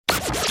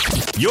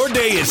Your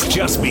day has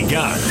just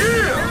begun.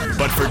 Yeah!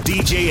 But for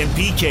DJ and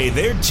PK,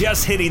 they're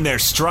just hitting their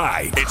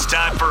stride. It's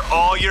time for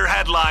all your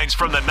headlines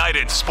from the night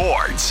in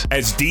sports.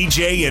 As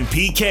DJ and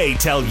PK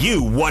tell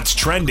you what's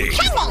trending.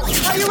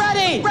 Are you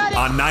ready?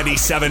 On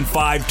 97.5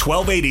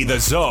 1280 The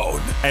Zone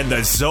and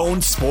The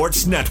Zone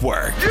Sports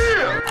Network.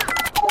 Yeah!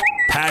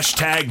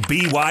 Hashtag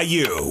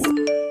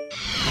BYU.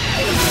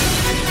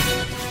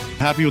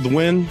 Happy with the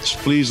win,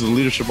 pleased with the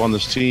leadership on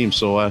this team.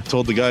 So I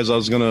told the guys I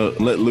was going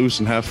to let loose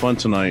and have fun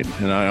tonight.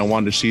 And I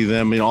wanted to see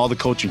them. All the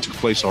coaching took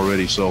place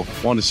already. So I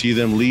wanted to see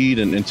them lead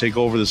and take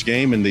over this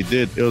game, and they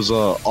did. It was an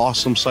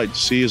awesome sight to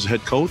see as a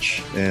head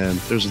coach. And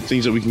there's the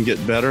things that we can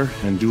get better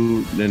and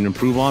do and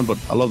improve on. But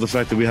I love the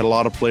fact that we had a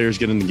lot of players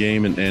get in the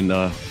game. And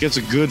against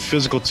a good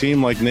physical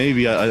team like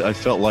Navy, I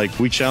felt like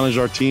we challenged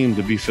our team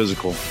to be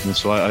physical. And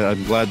so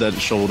I'm glad that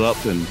it showed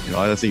up. And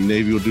I think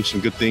Navy will do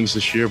some good things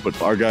this year.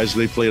 But our guys,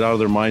 they played out of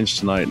their minds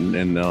tonight,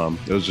 and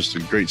it was just a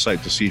great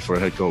sight to see for a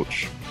head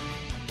coach.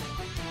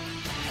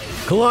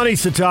 Kalani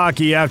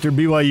Sitake, after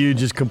BYU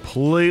just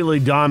completely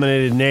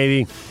dominated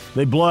Navy,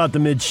 they blow out the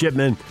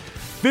midshipmen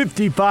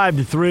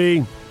 55-3.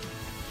 And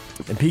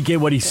PK,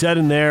 what he said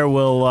in there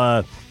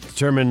will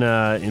determine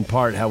in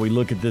part how we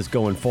look at this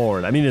going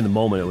forward. I mean, in the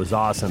moment, it was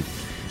awesome.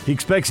 He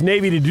expects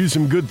Navy to do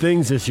some good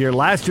things this year.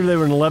 Last year, they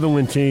were an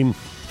 11-win team.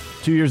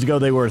 2 years ago,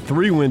 they were a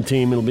 3-win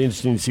team. It'll be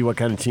interesting to see what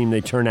kind of team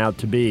they turn out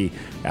to be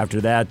after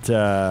that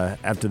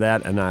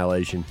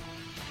annihilation.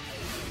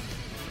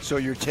 So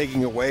you're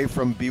taking away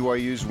from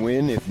BYU's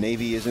win if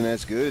Navy isn't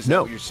as good? Is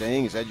that what you're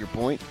saying? Is that your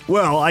point?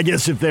 Well, I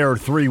guess if there are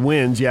 3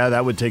 wins, yeah,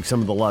 that would take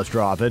some of the luster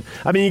off it.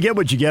 I mean, you get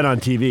what you get on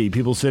TV.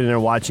 People sitting there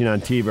watching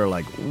on TV are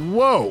like,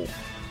 whoa,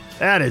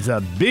 that is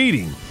a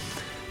beating.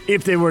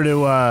 If they were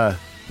to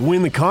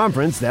win the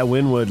conference, that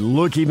win would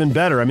look even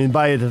better. I mean,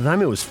 by the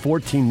time it was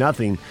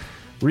 14-0,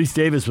 Reese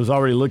Davis was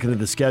already looking at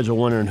the schedule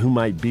wondering who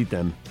might beat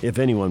them, if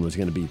anyone was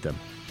going to beat them.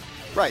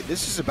 Right,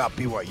 this is about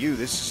BYU.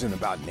 This isn't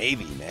about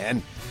Navy,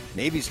 man.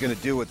 Navy's going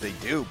to do what they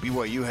do.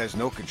 BYU has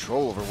no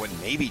control over what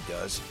Navy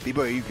does.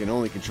 BYU can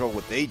only control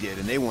what they did,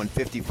 and they won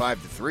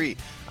 55-3.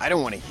 I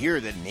don't want to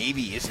hear that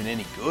Navy isn't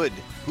any good.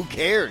 Who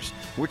cares?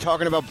 We're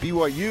talking about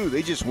BYU.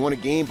 They just won a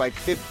game by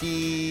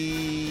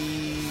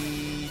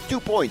 52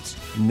 points.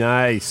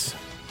 Nice.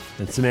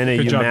 That's some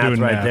NAU math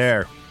right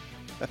there.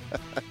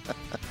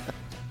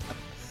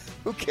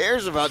 Who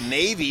cares about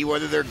Navy,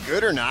 whether they're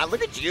good or not?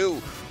 Look at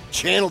you,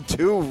 Channel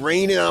 2,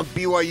 raining on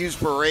BYU's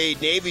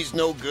parade. Navy's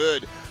no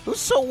good.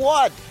 So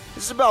what?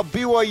 This is about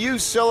BYU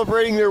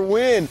celebrating their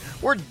win.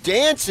 We're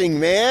dancing,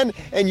 man,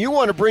 and you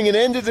want to bring an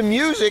end to the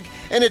music,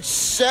 and it's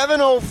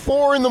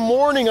 7:04 in the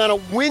morning on a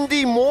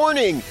windy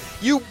morning.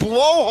 You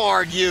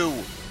blowhard, you.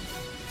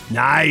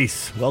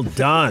 Nice. Well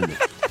done.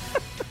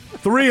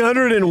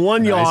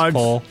 301 yards.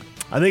 Pull.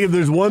 I think if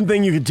there's one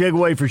thing you can take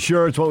away for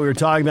sure, it's what we were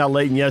talking about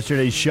late in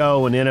yesterday's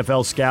show when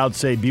NFL scouts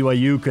say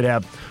BYU could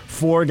have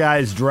 4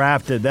 guys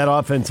drafted. That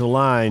offensive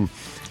line.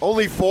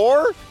 Only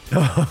 4?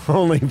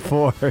 Only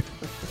 4.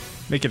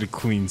 Make it a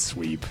clean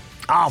sweep.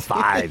 Oh,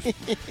 5.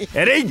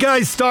 And 8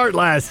 guys start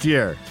last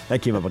year.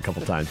 That came up a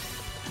couple times.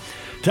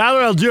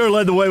 Tyler Algier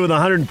led the way with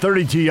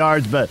 132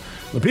 yards, but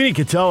Lupini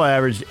Katoa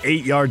averaged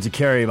 8 yards a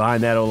carry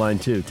behind that O-line,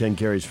 too. 10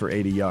 carries for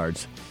 80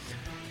 yards.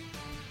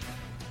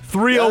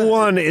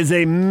 301 is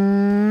a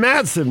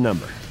massive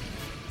number.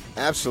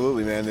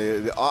 Absolutely,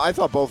 man. I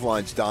thought both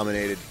lines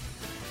dominated.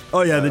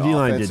 Oh, yeah, the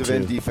D-line did, too. Offensive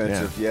and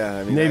defensive, yeah.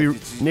 I mean,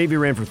 Navy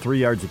ran for 3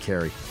 yards a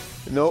carry.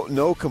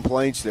 No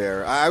complaints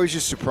there. I was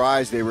just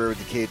surprised they were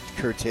able to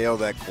curtail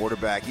that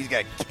quarterback. He's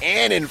got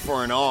cannon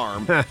for an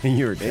arm.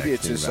 Maybe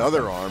it's his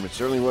other arm. It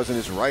certainly wasn't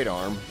his right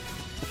arm.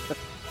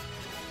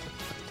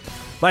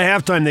 By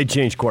halftime, they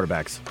changed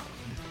quarterbacks.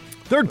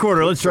 Third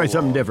quarter, let's try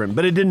something different.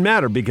 But it didn't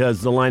matter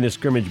because the line of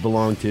scrimmage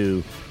belonged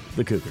to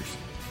the Cougars.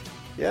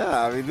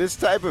 Yeah, I mean, this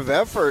type of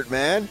effort,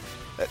 man.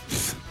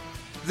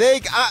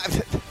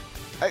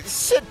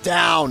 Sit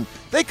down.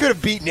 They could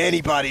have beaten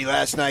anybody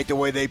last night the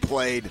way they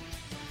played.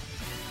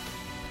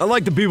 I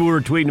like the people who were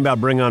tweeting about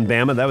Bring On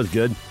Bama. That was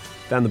good.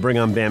 Found the Bring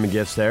On Bama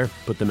gifts there.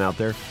 Put them out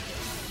there.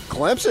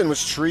 Clemson was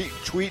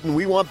tweeting,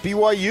 we want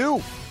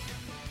BYU.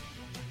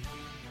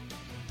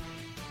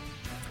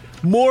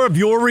 More of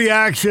your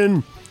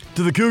reaction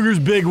to the Cougars'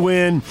 big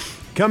win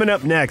coming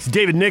up next.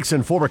 David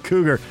Nixon, former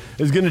Cougar,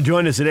 is going to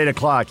join us at 8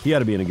 o'clock. He ought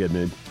to be in a good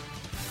mood.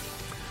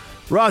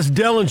 Ross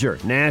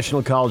Dellinger,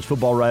 national college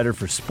football writer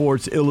for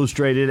Sports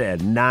Illustrated at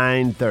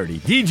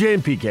 9:30. DJ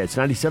and PK, it's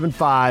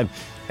 97.5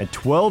 at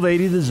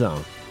 1280 The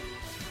Zone.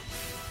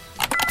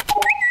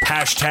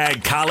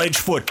 Hashtag college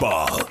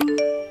football.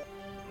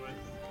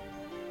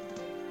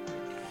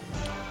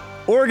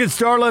 Oregon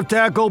star left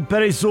tackle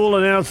Penei Sewell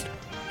announced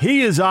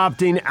he is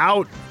opting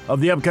out of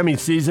the upcoming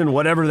season,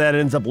 whatever that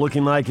ends up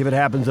looking like, if it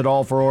happens at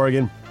all for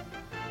Oregon.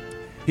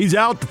 He's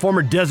out, the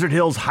former Desert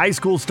Hills high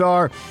school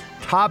star,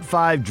 top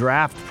 5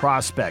 draft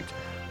prospect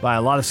by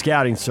a lot of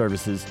scouting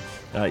services.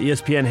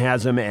 ESPN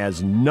has him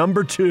as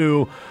number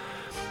 2.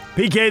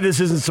 PK, this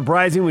isn't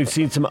surprising. We've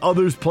seen some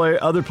other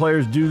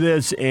players do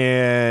this,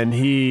 and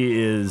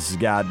he has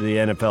got the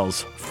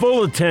NFL's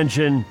full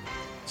attention.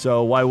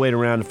 So why wait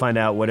around to find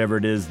out whatever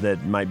it is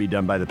that might be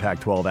done by the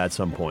Pac-12 at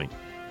some point?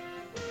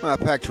 Well,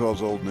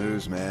 Pac-12's old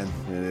news, man.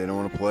 They don't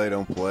want to play,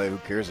 don't play. Who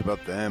cares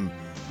about them?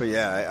 But,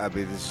 yeah, I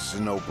mean, this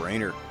is a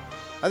no-brainer.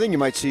 I think you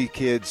might see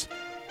kids,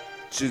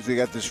 since they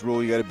got this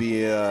rule, you got to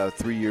be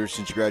 3 years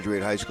since you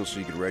graduate high school so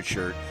you can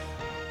redshirt.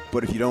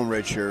 But if you don't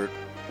redshirt,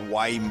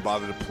 why even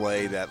bother to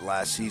play that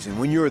last season?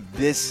 When you're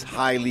this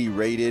highly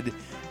rated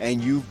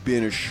and you've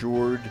been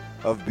assured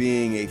of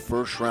being a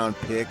first-round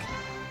pick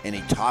and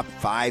a top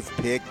 5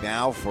 pick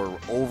now for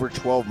over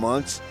 12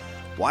 months,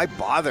 why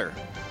bother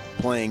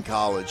playing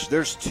college?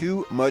 There's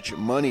too much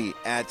money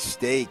at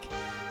stake.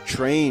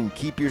 Train,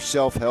 keep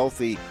yourself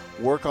healthy,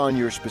 work on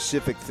your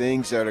specific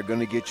things that are going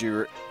to get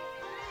your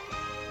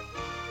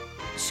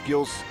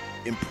skills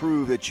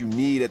improved that you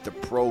need at the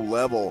pro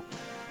level.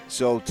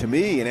 So to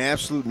me, an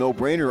absolute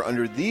no-brainer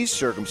under these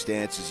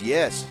circumstances,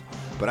 yes.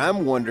 But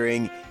I'm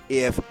wondering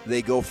if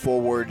they go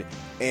forward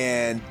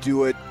and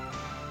do it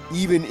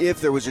even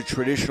if there was a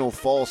traditional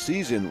fall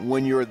season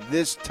when you're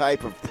this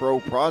type of pro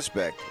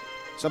prospect.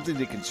 Something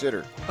to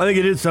consider. I think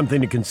it is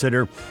something to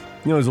consider.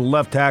 You know, as a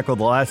left tackle,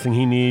 the last thing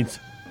he needs.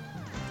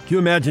 Can you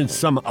imagine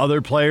some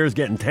other players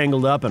getting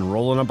tangled up and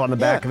rolling up on the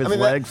back of his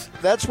legs?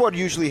 That's what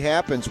usually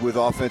happens with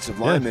offensive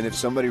linemen. If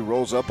somebody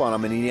rolls up on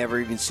him and he never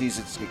even see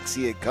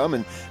it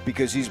coming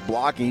because he's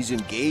blocking, he's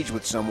engaged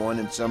with someone,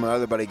 and some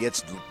other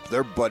gets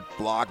their butt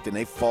blocked and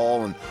they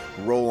fall and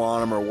roll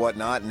on him or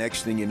whatnot.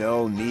 Next thing you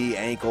know, knee,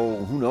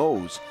 ankle, who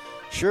knows?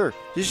 Sure,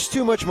 there's just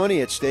too much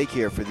money at stake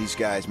here for these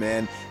guys,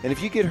 man. And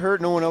if you get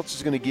hurt, no one else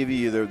is going to give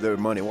you their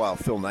money. Well,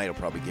 Phil Knight will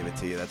probably give it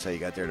to you. That's how you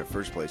got there in the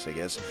first place, I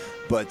guess.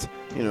 But,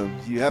 you know,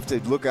 you have to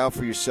look out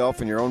for yourself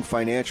and your own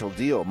financial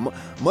deal.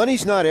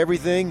 Money's not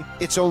everything.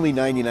 It's only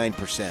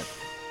 99%.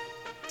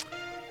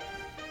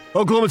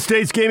 Oklahoma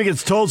State's game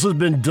against Tulsa has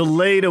been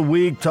delayed a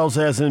week.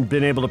 Tulsa hasn't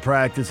been able to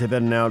practice. They've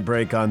had an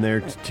outbreak on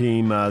their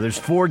team. There's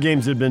 4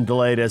 games that have been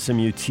delayed,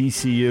 SMU,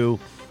 TCU,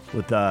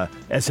 with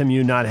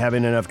SMU not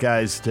having enough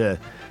guys to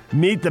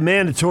meet the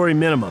mandatory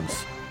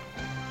minimums.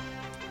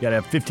 You got to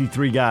have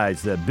 53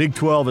 guys. The Big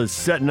 12 has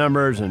set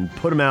numbers and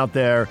put them out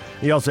there.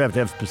 You also have to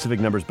have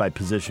specific numbers by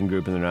position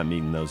group, and they're not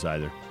meeting those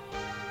either.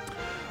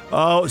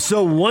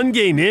 So 1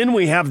 game in,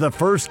 we have the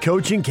first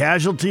coaching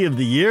casualty of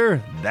the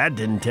year. That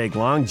didn't take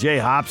long. Jay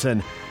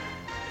Hopson,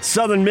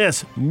 Southern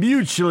Miss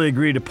mutually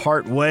agreed to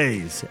part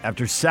ways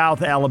after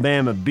South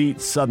Alabama beat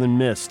Southern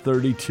Miss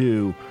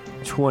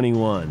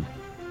 32-21.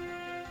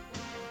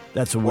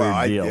 That's a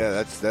weird deal.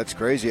 Yeah, that's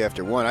crazy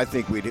after one. I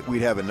think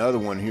we'd have another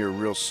one here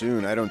real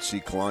soon. I don't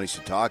see Kalani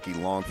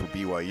Sitake long for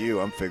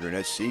BYU. I'm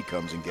figuring SC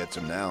comes and gets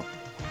him now.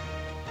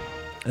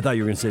 I thought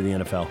you were going to say the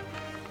NFL.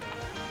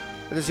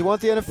 Does he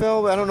want the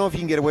NFL? I don't know if you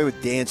can get away with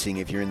dancing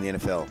if you're in the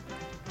NFL.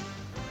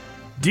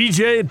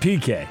 DJ and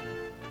PK.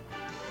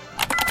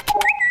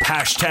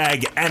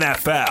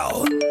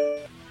 #NFL.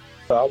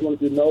 I wanted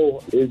to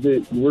know, is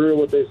it real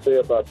what they say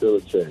about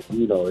Belichick?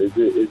 You know, is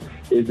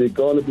it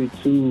going to be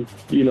too,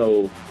 you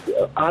know,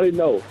 I didn't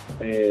know.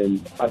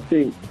 And I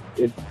think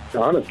it's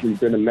honestly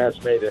been a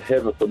match made in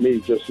heaven for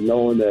me, just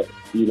knowing that,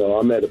 you know,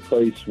 I'm at a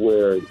place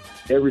where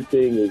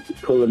everything is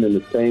pulling in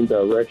the same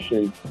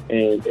direction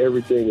and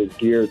everything is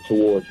geared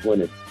towards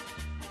winning.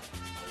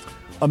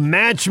 A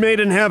match made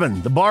in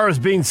heaven. The bar is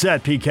being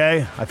set,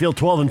 PK. I feel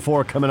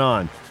 12-4 coming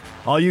on.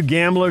 All you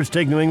gamblers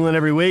take New England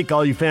every week.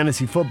 All you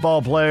fantasy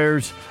football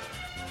players,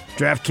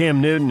 draft Cam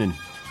Newton and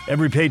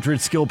every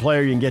Patriots skill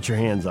player you can get your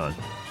hands on.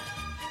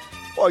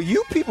 Well,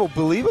 you people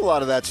believe a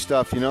lot of that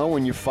stuff, you know,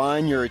 when you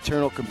find your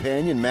eternal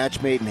companion,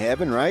 match made in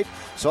heaven, right?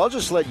 So I'll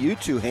just let you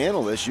two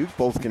handle this. You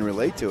both can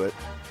relate to it.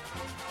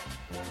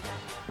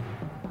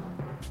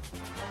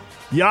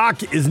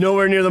 Yak is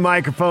nowhere near the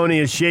microphone. He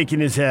is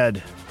shaking his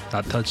head.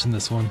 Not touching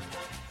this one.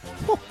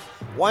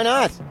 Why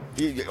not?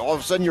 All of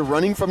a sudden you're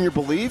running from your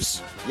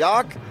beliefs?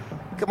 Yak?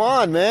 Come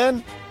on,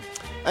 man.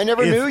 I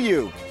never knew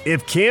you.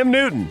 If Cam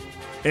Newton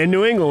in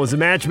New England was a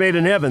match made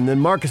in heaven, then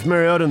Marcus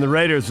Mariota and the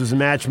Raiders was a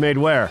match made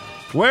where?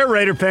 Where,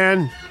 Raider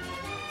fan?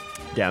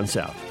 Down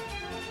south.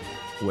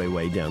 Way,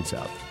 way down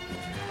south.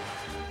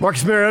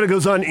 Marcus Mariota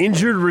goes on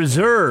injured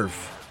reserve.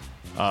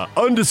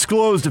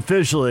 Undisclosed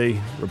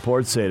officially.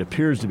 Reports say it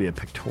appears to be a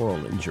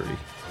pectoral injury.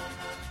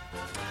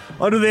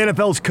 Under the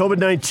NFL's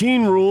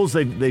COVID-19 rules,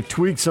 they've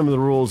tweaked some of the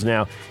rules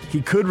now.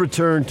 He could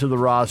return to the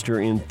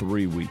roster in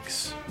 3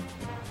 weeks.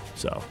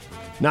 So,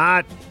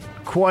 not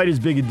quite as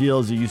big a deal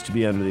as it used to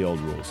be under the old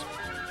rules,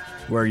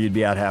 where you'd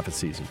be out half a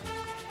season.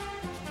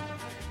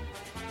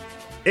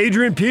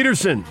 Adrian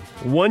Peterson,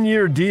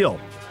 1-year deal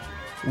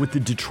with the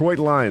Detroit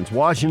Lions.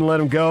 Washington let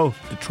him go.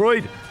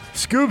 Detroit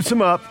scoops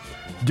him up.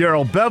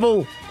 Darrell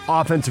Bevell,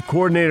 offensive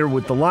coordinator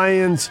with the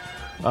Lions,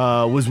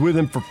 was with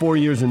him for 4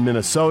 years in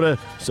Minnesota,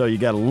 so you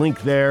got a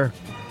link there.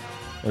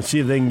 Let's see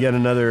if they can get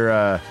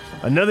another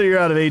year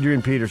out of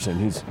Adrian Peterson.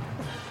 He's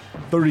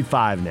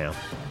 35 now.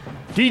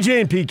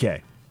 DJ and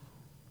PK.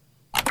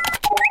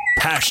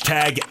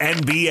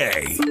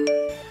 #NBA.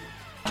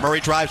 Murray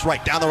drives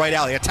right, down the right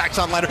alley, attacks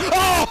on Leonard.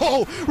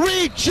 Oh!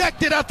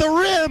 Rejected at the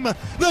rim!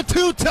 The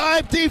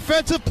two-time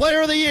Defensive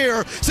Player of the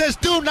Year says,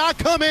 do not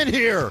come in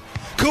here.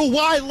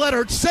 Kawhi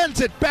Leonard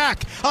sends it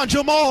back on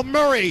Jamal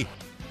Murray.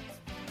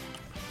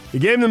 He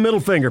gave him the middle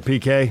finger,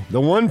 PK.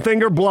 The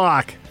one-finger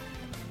block.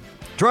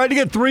 Tried to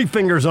get 3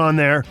 fingers on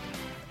there,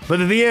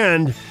 but at the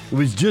end, he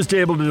was just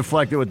able to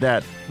deflect it with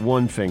that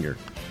one finger.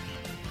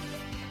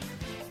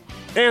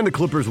 And the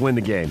Clippers win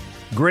the game.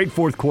 Great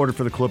fourth quarter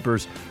for the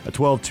Clippers. A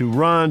 12-2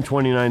 run,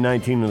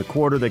 29-19 in the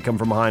quarter. They come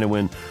from behind and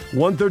win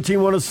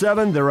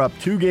 113-107. They're up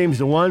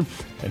 2-1.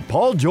 And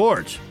Paul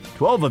George,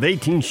 12 of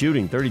 18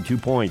 shooting, 32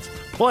 points.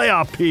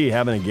 Playoff P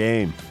having a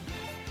game.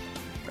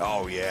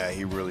 Oh, yeah,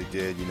 he really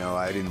did. You know,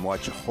 I didn't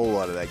watch a whole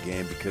lot of that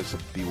game because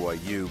of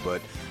BYU,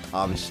 but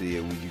obviously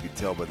you could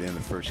tell by the end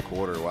of the first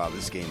quarter, wow,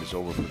 this game is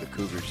over for the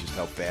Cougars, just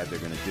how bad they're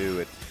going to do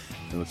it.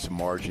 And what's the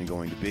margin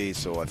going to be?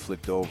 So I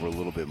flicked over a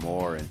little bit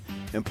more.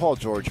 And Paul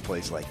George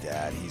plays like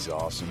that. He's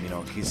awesome, you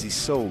know, because he's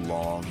so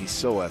long. He's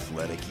so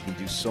athletic. He can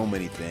do so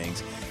many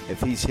things.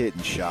 If he's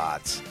hitting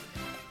shots,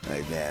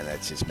 man,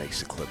 that just makes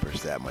the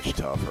Clippers that much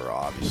tougher,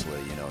 obviously.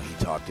 You know, he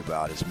talked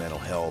about his mental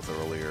health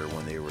earlier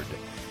when they were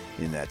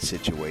in that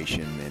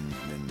situation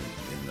in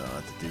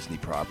the Disney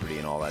property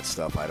and all that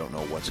stuff. I don't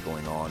know what's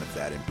going on, if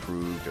that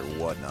improved or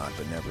whatnot,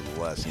 but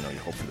nevertheless, you know, you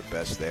hope for the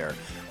best there.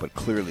 But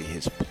clearly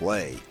his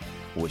play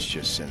was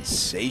just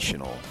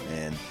sensational,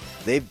 and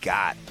they've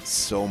got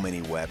so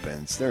many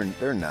weapons.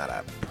 They're not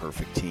a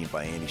perfect team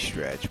by any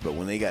stretch, but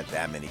when they got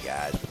that many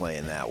guys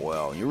playing that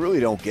well, you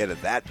really don't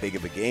get that big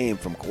of a game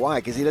from Kawhi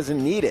because he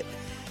doesn't need it.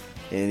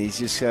 And he's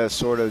just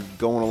sort of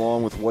going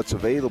along with what's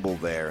available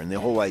there. And the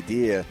whole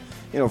idea,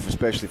 you know,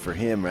 especially for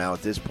him now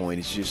at this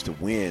point, is just to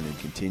win and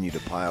continue to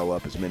pile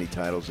up as many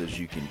titles as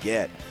you can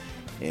get.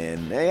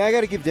 And hey, I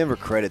got to give Denver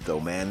credit,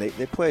 though, man.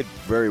 They played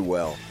very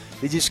well.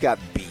 They just got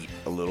beat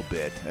a little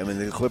bit. I mean,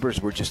 the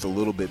Clippers were just a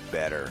little bit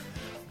better.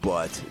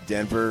 But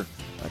Denver,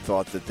 I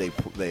thought that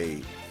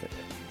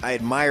I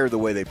admire the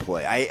way they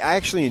play. I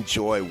actually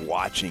enjoy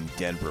watching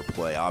Denver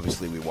play.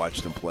 Obviously, we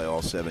watched them play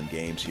all 7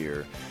 games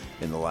here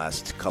in the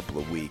last couple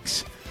of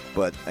weeks.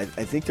 But I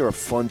think they're a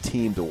fun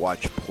team to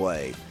watch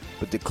play.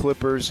 But the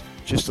Clippers,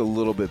 just a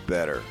little bit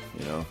better.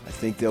 You know, I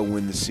think they'll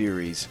win the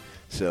series.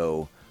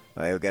 So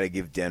I've got to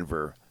give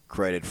Denver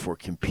credit for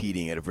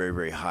competing at a very,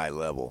 very high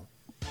level.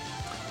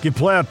 Give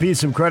Playoff P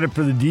some credit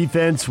for the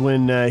defense.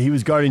 When he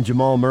was guarding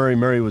Jamal Murray,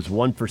 Murray was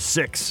 1 for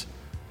 6.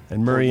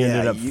 And Murray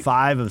ended up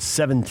 5 of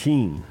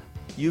 17.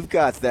 You've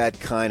got that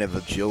kind of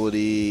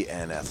agility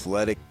and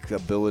athletic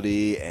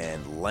ability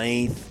and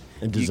length.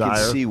 And desire. You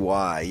can see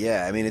why.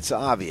 Yeah, I mean, it's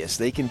obvious.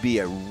 They can be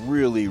a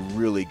really,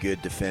 really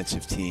good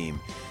defensive team.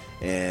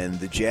 And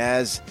the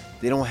Jazz,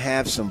 they don't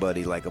have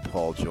somebody like a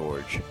Paul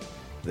George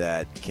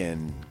that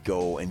can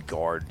go and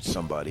guard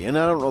somebody. And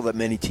I don't know that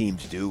many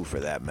teams do, for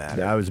that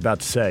matter. Yeah, I was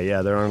about to say,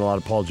 there aren't a lot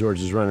of Paul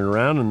Georges running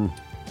around, and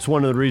it's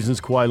one of the reasons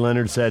Kawhi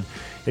Leonard said,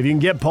 if you can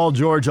get Paul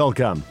George, I'll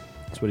come.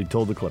 That's what he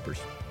told the Clippers.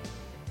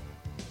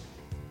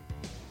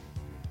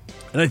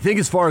 And I think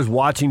as far as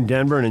watching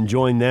Denver and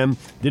enjoying them,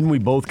 didn't we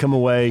both come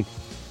away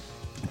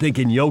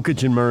thinking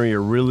Jokic and Murray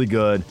are really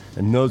good,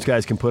 and those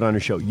guys can put on a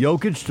show?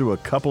 Jokic threw a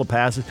couple of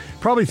passes,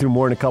 probably threw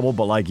more than a couple,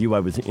 but like you, I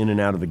was in and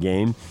out of the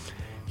game.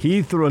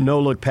 He threw a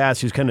no-look pass.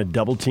 He was kind of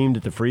double-teamed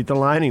at the free throw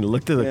line. He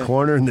looked to the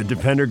corner, and the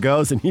defender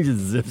goes, and he just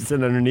zips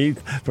it underneath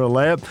for a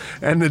layup.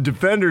 And the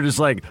defender just,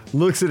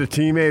 looks at a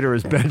teammate or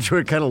his bench,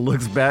 or kind of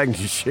looks back and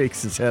just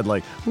shakes his head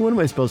like, what am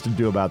I supposed to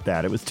do about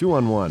that? It was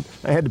 2-on-1.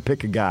 I had to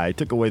pick a guy. I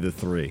took away the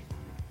 3.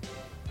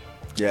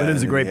 Yeah, but it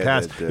was a great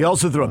pass. He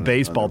also threw a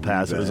baseball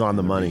pass. It was on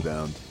the money.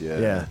 Rebound.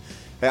 Yeah.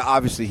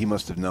 Obviously, he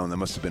must have known that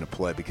must have been a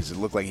play because it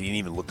looked like he didn't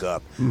even look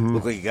up. It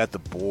looked like he got the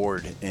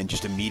board and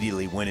just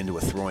immediately went into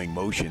a throwing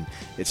motion.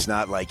 It's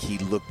not like he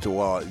looked to,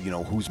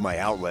 who's my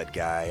outlet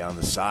guy on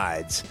the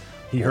sides.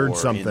 He heard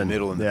something. In the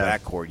middle, in the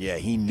backcourt. Yeah,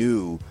 he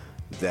knew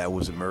that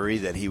was Murray,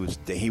 that he was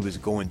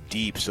going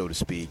deep, so to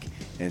speak.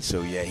 And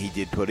so, he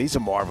did he's a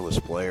marvelous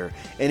player.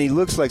 And he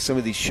looks like some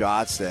of these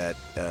shots that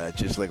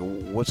just like,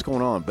 what's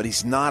going on? But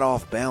he's not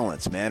off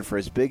balance, man. For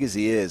as big as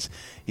he is,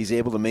 he's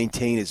able to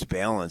maintain his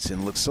balance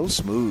and looks so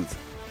smooth.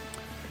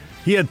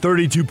 He had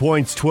 32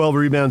 points, 12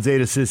 rebounds,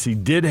 8 assists. He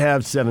did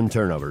have 7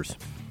 turnovers.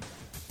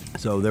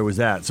 So there was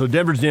that. So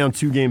Denver's down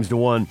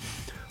 2-1.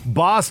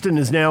 Boston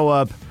is now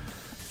up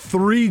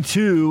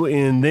 3-2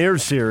 in their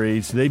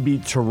series. They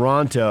beat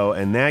Toronto,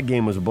 and that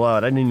game was a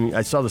blowout.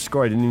 I saw the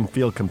score. I didn't even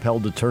feel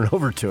compelled to turn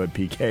over to it,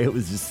 PK. It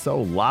was just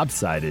so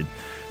lopsided.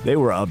 They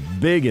were up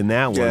big in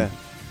that one. Yeah,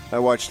 I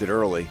watched it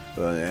early,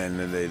 and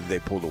then they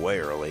pulled away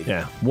early.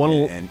 Yeah,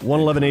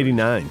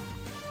 111-89.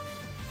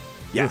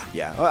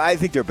 Yeah. I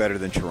think they're better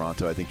than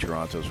Toronto. I think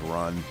Toronto's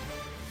run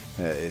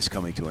is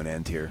coming to an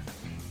end here.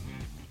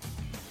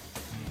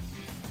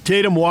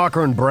 Tatum,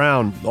 Walker, and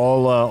Brown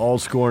all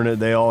scoring it.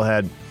 They all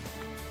had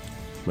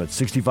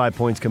 65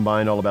 points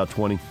combined, all about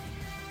 20.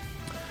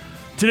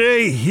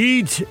 Today,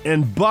 Heat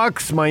and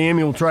Bucks.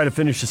 Miami will try to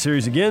finish the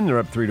series again. They're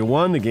up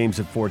 3-1. The game's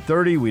at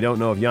 4:30. We don't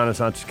know if Giannis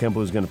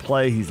Antetokounmpo is going to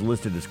play. He's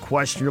listed as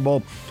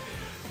questionable.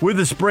 with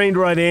a sprained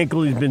right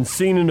ankle. He's been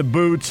seen in the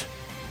boots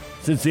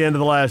since the end of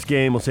the last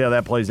game. We'll see how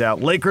that plays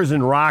out. Lakers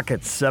and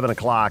Rockets, 7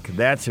 o'clock.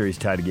 That series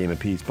tied a game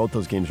apiece. Both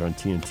those games are on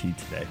TNT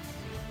today.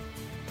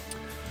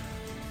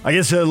 I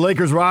guess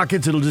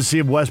Lakers-Rockets, it'll just see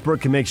if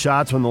Westbrook can make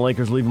shots when the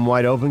Lakers leave him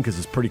wide open, because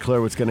it's pretty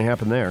clear what's going to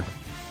happen there.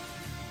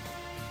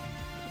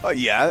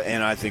 Yeah,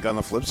 and I think on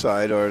the flip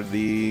side, are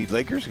the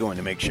Lakers going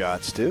to make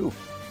shots too?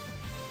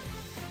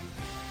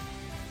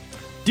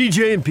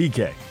 DJ and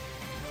PK.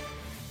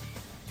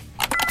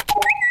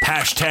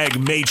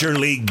 Hashtag Major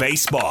League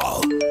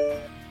Baseball.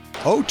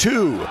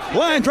 0-2.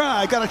 Line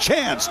drive. Got a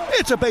chance.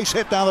 It's a base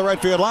hit down the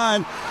right field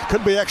line.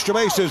 Could be extra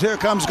bases. Here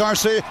comes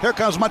Garcia. Here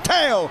comes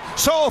Mateo.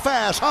 So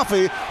fast.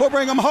 Huffy will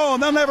bring him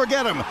home. They'll never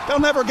get him. They'll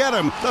never get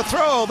him. The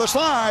throw, the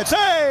slide.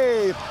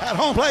 Save at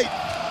home plate.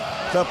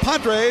 The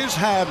Padres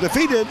have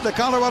defeated the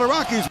Colorado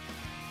Rockies.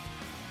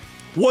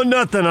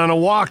 1-0 on a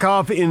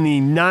walk-off in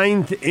the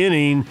 9th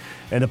inning,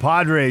 and the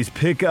Padres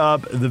pick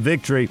up the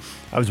victory.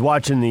 I was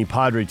watching the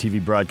Padre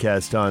TV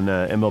broadcast on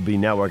MLB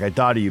Network. I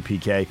thought of you,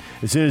 PK.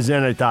 As soon as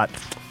then, I thought,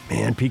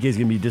 man, PK's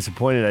going to be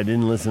disappointed I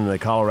didn't listen to the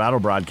Colorado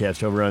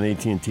broadcast over on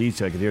AT&T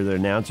so I could hear the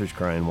announcers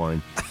crying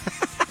wine.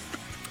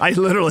 I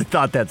literally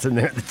thought that's in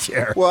there in the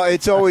chair. Well,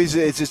 it's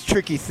this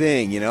tricky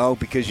thing,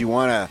 because you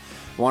want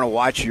to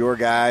watch your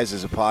guys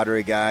as a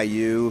Padre guy,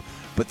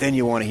 but then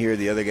you want to hear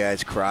the other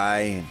guys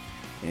cry.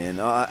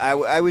 And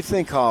I would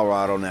think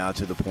Colorado now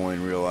to the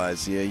point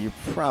realize, you're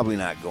probably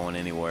not going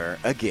anywhere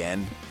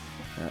again.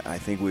 I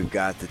think we've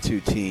got the two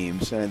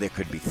teams, and there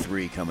could be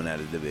three coming out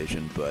of the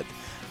division, but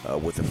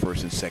with the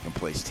first and second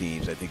place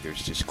teams, I think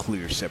there's just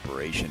clear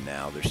separation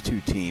now. There's two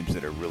teams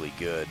that are really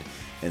good,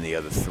 and the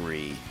other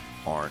three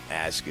aren't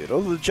as good.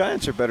 Although the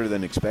Giants are better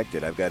than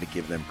expected. I've got to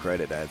give them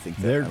credit. I don't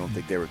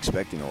think they were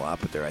expecting a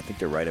lot, but I think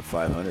they're right at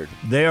 500.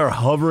 They are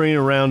hovering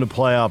around a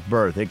playoff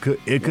berth. It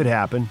could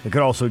happen. It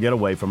could also get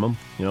away from them.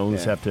 We'll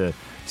just have to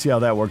see how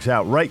that works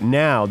out. Right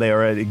now, they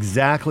are at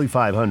exactly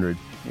 500.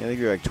 Yeah, I think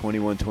they're like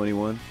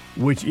 21-21.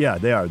 Which, they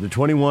are. They're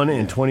 21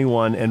 and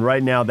 21, and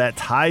right now that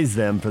ties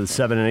them for the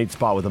 7 and 8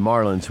 spot with the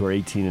Marlins, who are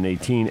 18 and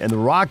 18, and the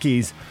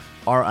Rockies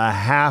are a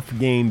half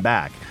game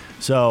back.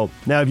 So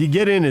now if you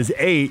get in as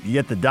 8, you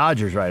get the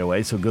Dodgers right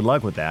away, so good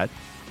luck with that.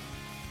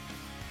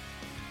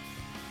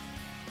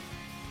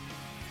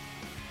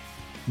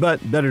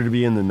 But better to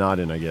be in than not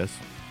in, I guess.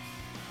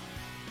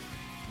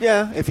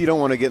 Yeah, if you don't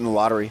want to get in the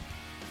lottery.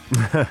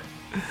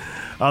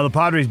 The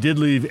Padres did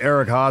leave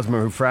Eric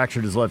Hosmer, who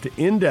fractured his left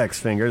index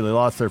finger. They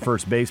lost their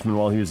first baseman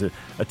while he was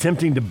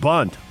attempting to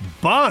bunt.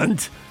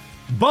 Bunt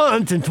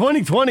in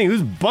 2020?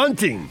 Who's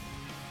bunting?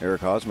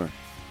 Eric Hosmer.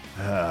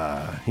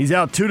 He's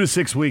out 2 to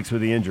 6 weeks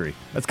with the injury.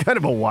 That's kind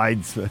of a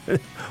widespread.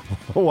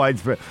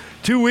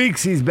 2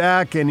 weeks he's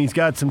back, and he's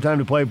got some time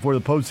to play before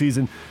the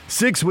postseason.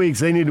 6 weeks,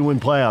 they need to win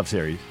playoff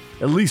series.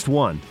 At least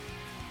one.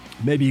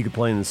 Maybe he could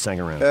play in the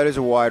second round. That is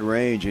a wide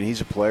range, and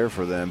he's a player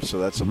for them, so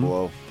that's a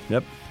blow.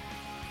 Yep.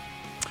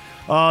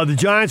 The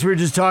Giants we were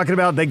just talking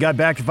about, they got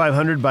back to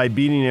 500 by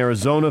beating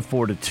Arizona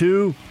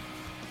 4-2.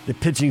 The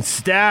pitching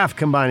staff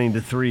combining to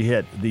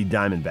 3-hit the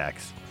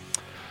Diamondbacks.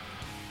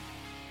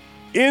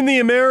 In the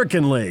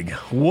American League,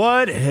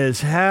 what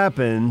has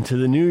happened to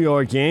the New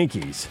York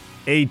Yankees?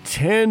 A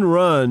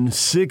 10-run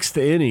 6th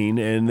inning,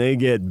 and they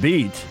get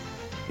beat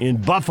in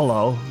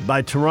Buffalo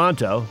by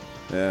Toronto.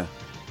 Yeah.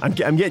 I'm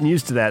getting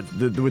used to that,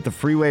 with the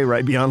freeway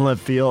right beyond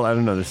left field. I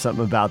don't know. There's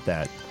something about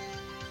that.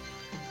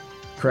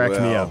 Cracks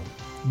me up.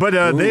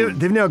 But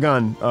they've now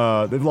gone,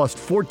 they've lost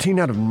 14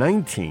 out of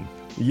 19.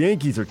 The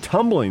Yankees are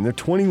tumbling. They're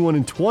 21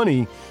 and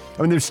 20.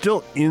 I mean, they're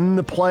still in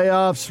the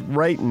playoffs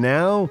right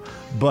now,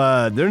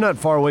 but they're not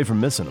far away from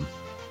missing them.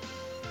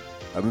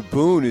 I mean,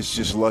 Boone is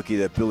just lucky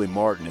that Billy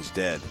Martin is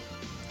dead.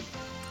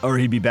 Or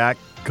he'd be back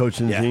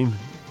coaching the team?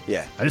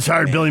 Yeah. I just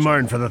hired Billy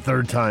Martin for the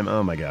 3rd time.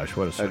 Oh, my gosh.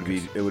 What a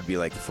circus. It would be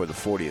like for the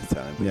 40th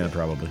time. Yeah,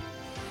 probably.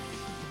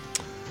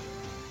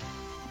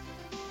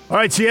 All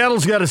right,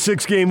 Seattle's got a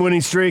 6-game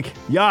winning streak.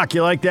 Yak,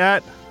 you like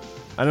that?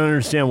 I don't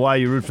understand why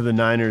you root for the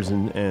Niners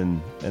and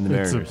the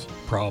Mariners. It's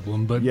a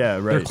problem, but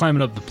they're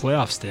climbing up the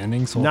playoff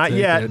standings. So not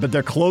yet, but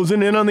they're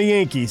closing in on the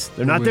Yankees.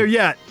 They're not there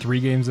yet. 3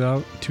 games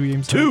out, 2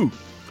 games out. 2.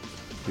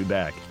 Be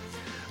back.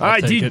 All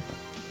right, DJ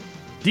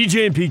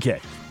and PK.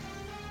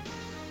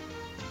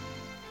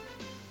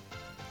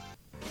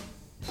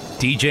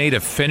 DJ to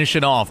finish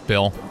it off,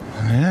 Bill.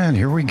 And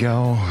here we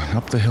go,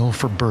 up the hill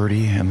for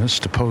birdie, and this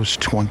to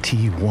post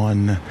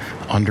 21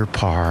 under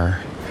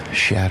par.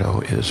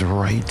 Shadow is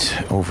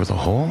right over the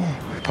hole.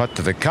 Putt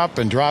to the cup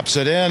and drops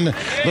it in.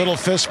 Little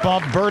fist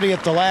bump, birdie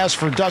at the last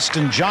for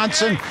Dustin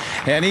Johnson,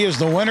 and he is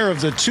the winner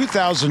of the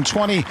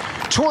 2020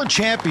 Tour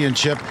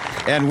Championship,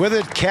 and with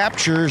it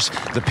captures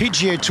the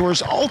PGA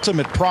Tour's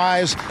ultimate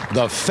prize,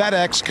 the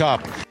FedEx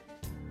Cup.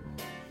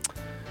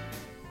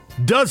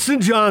 Dustin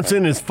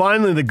Johnson is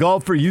finally the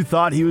golfer you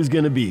thought he was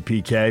going to be,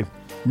 PK.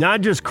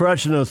 Not just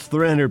crushing those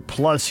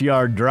 300-plus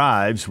yard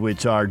drives,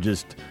 which are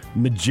just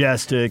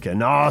majestic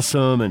and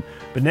awesome,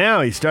 but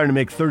now he's starting to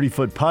make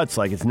 30-foot putts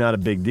like it's not a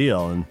big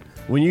deal. And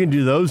when you can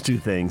do those two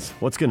things,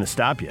 what's going to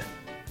stop you?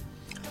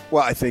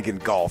 Well, I think in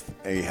golf,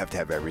 you have to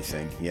have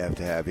everything. You have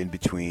to have in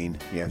between.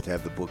 You have to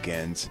have the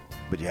bookends,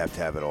 but you have to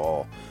have it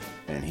all.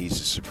 And he's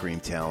a supreme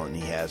talent,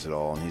 and he has it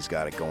all, and he's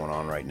got it going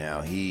on right now.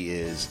 He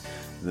is,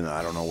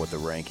 I don't know what the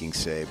rankings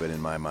say, but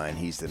in my mind,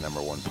 he's the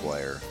number one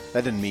player.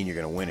 That doesn't mean you're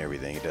going to win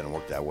everything. It doesn't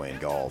work that way in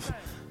golf.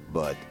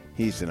 But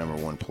he's the number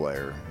one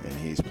player, and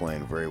he's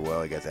playing very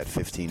well. He got that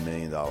 $15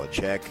 million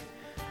check.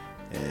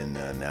 And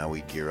now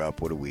we gear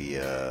up. What are we,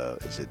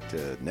 is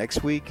it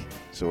next week?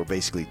 So we're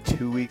basically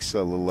 2 weeks,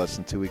 a little less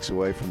than 2 weeks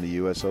away from the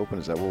U.S. Open.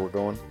 Is that where we're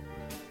going?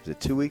 Is it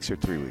 2 weeks or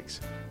 3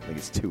 weeks? I think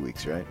it's 2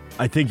 weeks, right?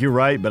 I think you're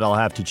right, but I'll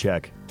have to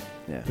check.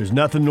 Yeah. There's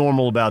nothing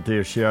normal about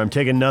this year. I'm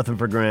taking nothing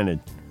for granted.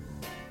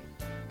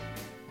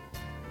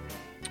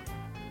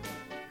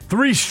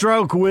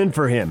 3-stroke win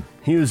for him.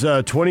 He was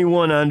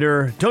 21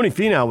 under. Tony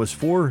Finau was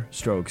 4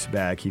 strokes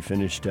back. He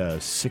finished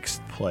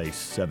 6th place,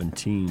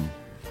 17th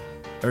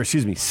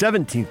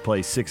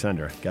place, 6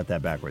 under. Got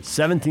that backwards.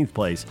 17th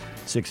place,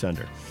 6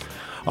 under.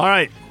 All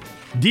right,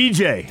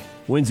 DJ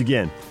wins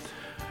again.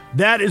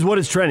 That is what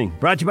is trending.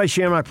 Brought to you by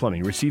Shamrock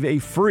Plumbing. Receive a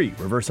free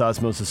reverse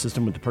osmosis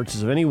system with the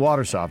purchase of any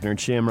water softener at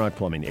Shamrock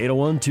Plumbing.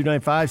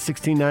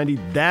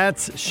 801-295-1690.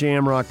 That's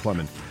Shamrock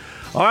Plumbing.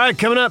 All right,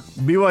 coming up,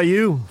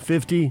 BYU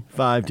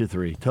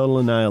 55-3. Total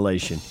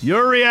annihilation.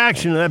 Your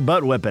reaction to that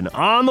butt whipping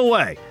on the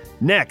way.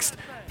 Next.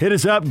 Hit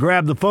us up,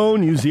 grab the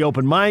phone, use the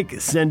open mic,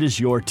 send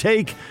us your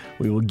take.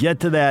 We will get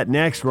to that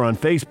next. We're on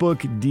Facebook,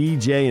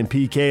 DJ and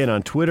PK, and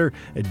on Twitter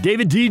at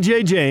David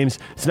DJ James.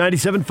 It's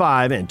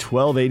 97.5 and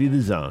 1280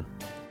 The Zone.